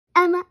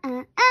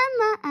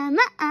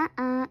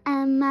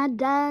Emma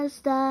does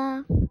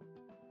stuff.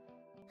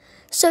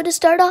 So to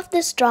start off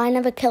this drawing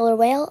of a killer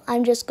whale,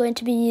 I'm just going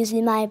to be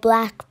using my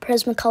black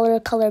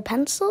Prismacolor color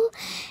pencil,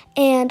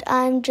 and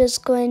I'm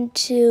just going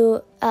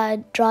to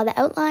draw the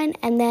outline,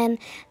 and then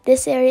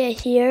this area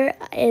here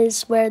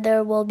is where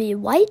there will be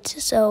white,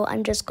 so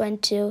I'm just going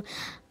to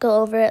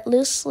go over it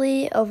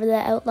loosely over the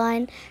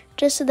outline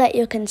just so that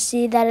you can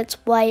see that it's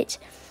white,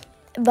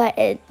 but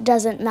it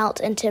doesn't melt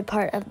into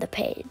part of the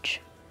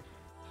page.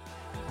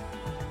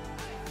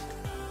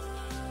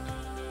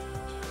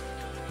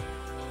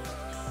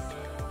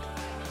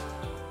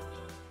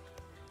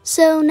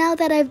 So now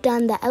that I've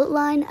done the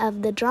outline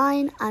of the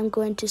drawing, I'm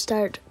going to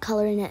start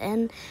coloring it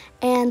in,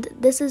 and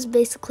this is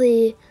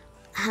basically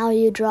how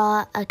you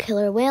draw a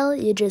killer whale.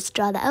 You just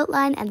draw the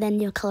outline and then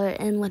you color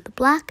it in with the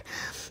black.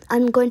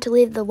 I'm going to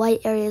leave the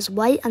white areas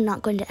white. I'm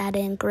not going to add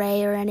in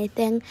gray or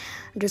anything.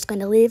 I'm just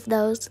going to leave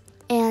those.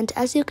 And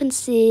as you can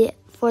see,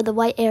 for the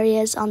white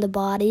areas on the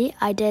body,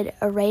 I did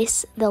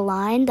erase the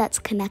line that's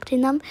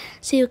connecting them,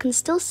 so you can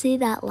still see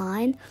that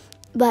line,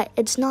 but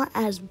it's not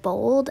as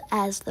bold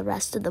as the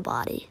rest of the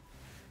body.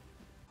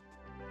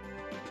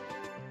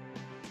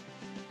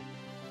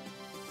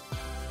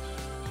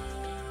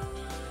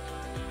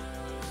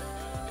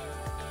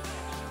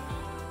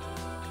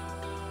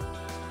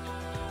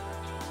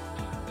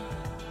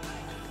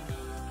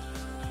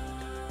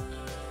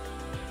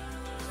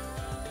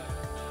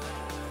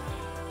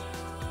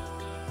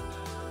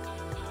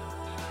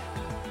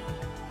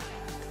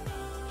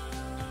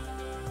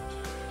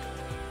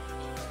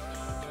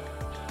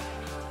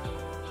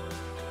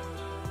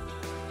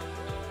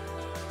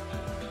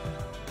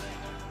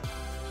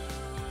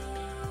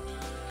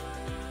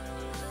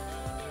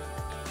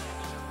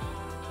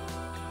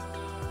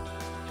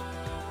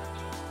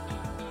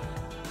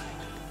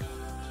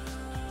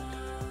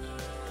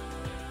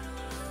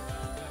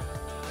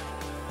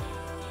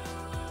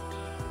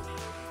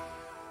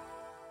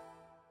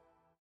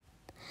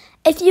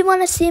 If you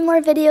want to see more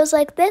videos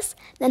like this,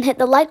 then hit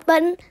the like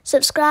button,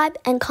 subscribe,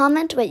 and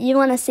comment what you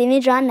want to see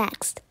me draw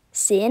next.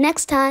 See you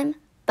next time.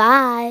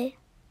 Bye!